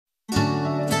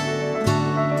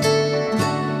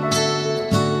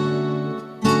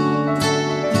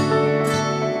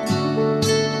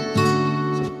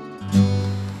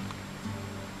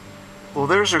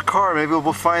there's her car. Maybe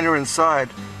we'll find her inside.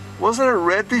 Wasn't it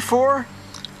red before?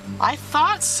 I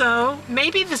thought so.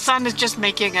 Maybe the sun is just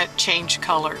making it change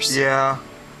colors. Yeah.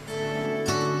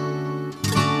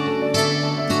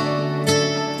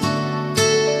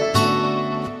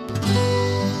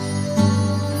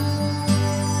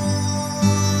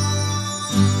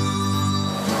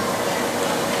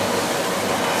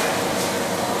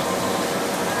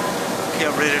 Okay,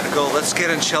 I'm ready to go. Let's get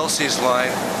in Chelsea's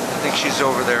line. I think she's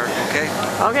over there, okay?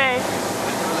 Okay.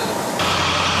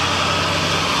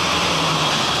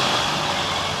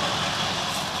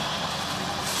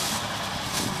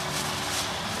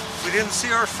 We didn't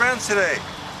see our friend today.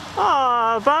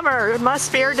 Oh, bummer. It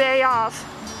must be her day off.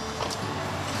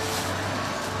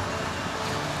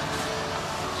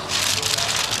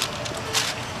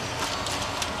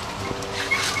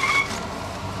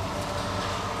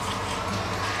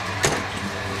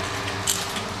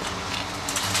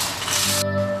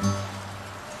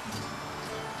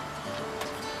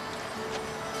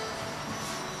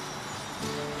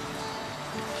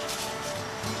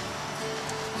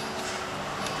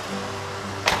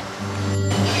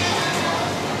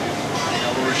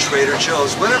 Trader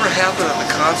Joe's. Whatever happened to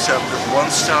the concept of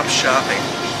one-stop shopping?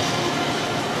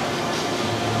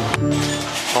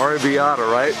 Arrabbiata,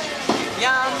 right?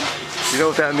 Yum. You know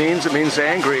what that means? It means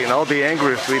angry, and I'll be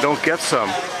angry if we don't get some.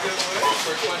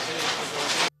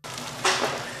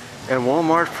 And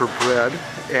Walmart for bread.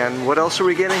 And what else are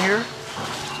we getting here?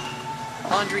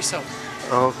 Laundry soap.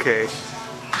 Okay.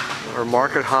 Our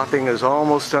market hopping is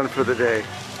almost done for the day.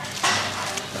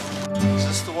 Is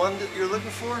this the one that you're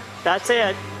looking for? That's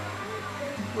it.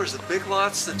 Where's the Big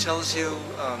Lots that tells you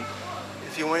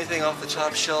if you want anything off the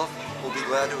top shelf, we'll be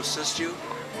glad to assist you.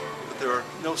 But there are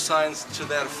no signs to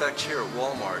that effect here at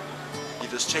Walmart. You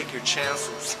just take your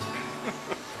chances.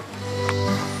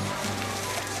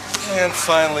 And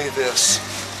finally this.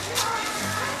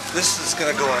 This is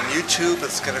going to go on YouTube.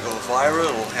 It's going to go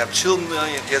viral. It'll have 2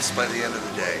 million hits by the end of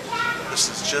the day. This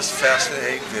is just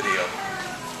fascinating video.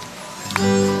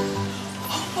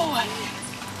 Oh boy.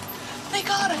 They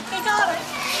got it. They got it.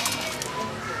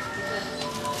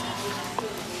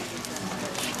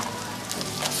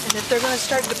 And if they're going to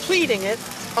start depleting it,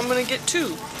 I'm going to get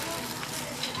 2.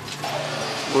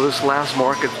 Well, this last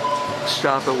market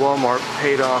stop at Walmart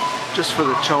paid off just for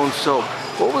the Tone soap.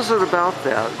 What was it about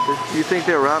that? Do you think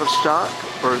they were out of stock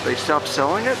or they stopped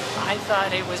selling it? I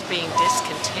thought it was being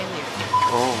discontinued.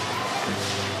 Oh.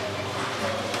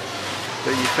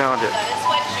 But you found it.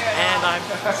 And I'm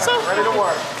so ready to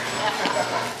work.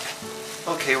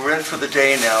 Okay, we're in for the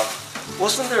day now.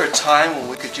 Wasn't there a time when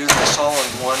we could do this all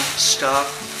in one stop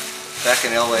back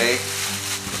in LA?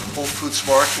 Whole Foods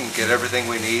Market and get everything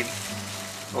we need?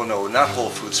 Oh no, not Whole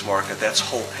Foods Market, that's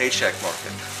Whole Paycheck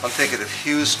Market. I'm thinking of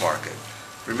Hughes Market.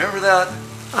 Remember that?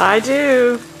 I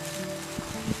do.